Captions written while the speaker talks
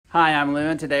Hi, I'm Lou,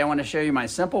 and today I want to show you my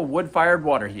simple wood-fired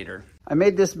water heater. I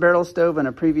made this barrel stove in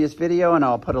a previous video, and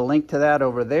I'll put a link to that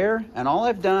over there. And all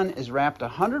I've done is wrapped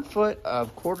 100 foot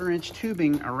of 1/4-inch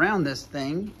tubing around this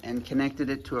thing and connected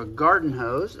it to a garden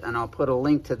hose, and I'll put a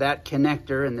link to that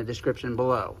connector in the description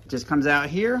below. It just comes out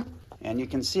here, and you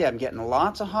can see I'm getting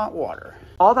lots of hot water.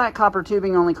 All that copper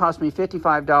tubing only cost me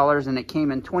 $55, and it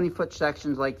came in 20-foot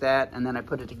sections like that, and then I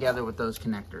put it together with those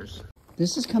connectors.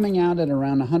 This is coming out at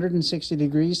around 160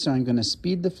 degrees, so I'm going to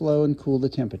speed the flow and cool the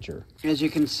temperature. As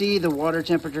you can see, the water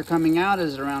temperature coming out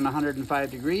is around 105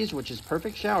 degrees, which is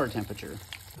perfect shower temperature.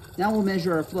 Now we'll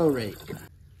measure our flow rate.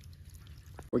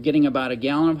 We're getting about a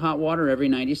gallon of hot water every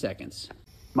 90 seconds.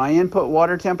 My input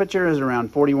water temperature is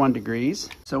around 41 degrees.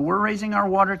 So we're raising our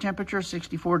water temperature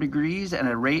 64 degrees at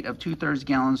a rate of 2/3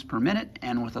 gallons per minute,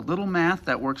 and with a little math,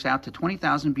 that works out to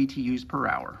 20,000 BTUs per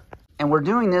hour. And we're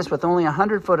doing this with only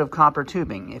 100 foot of copper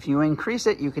tubing. If you increase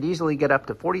it, you could easily get up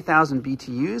to 40,000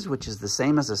 BTUs, which is the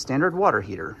same as a standard water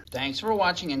heater. Thanks for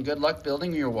watching, and good luck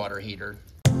building your water heater.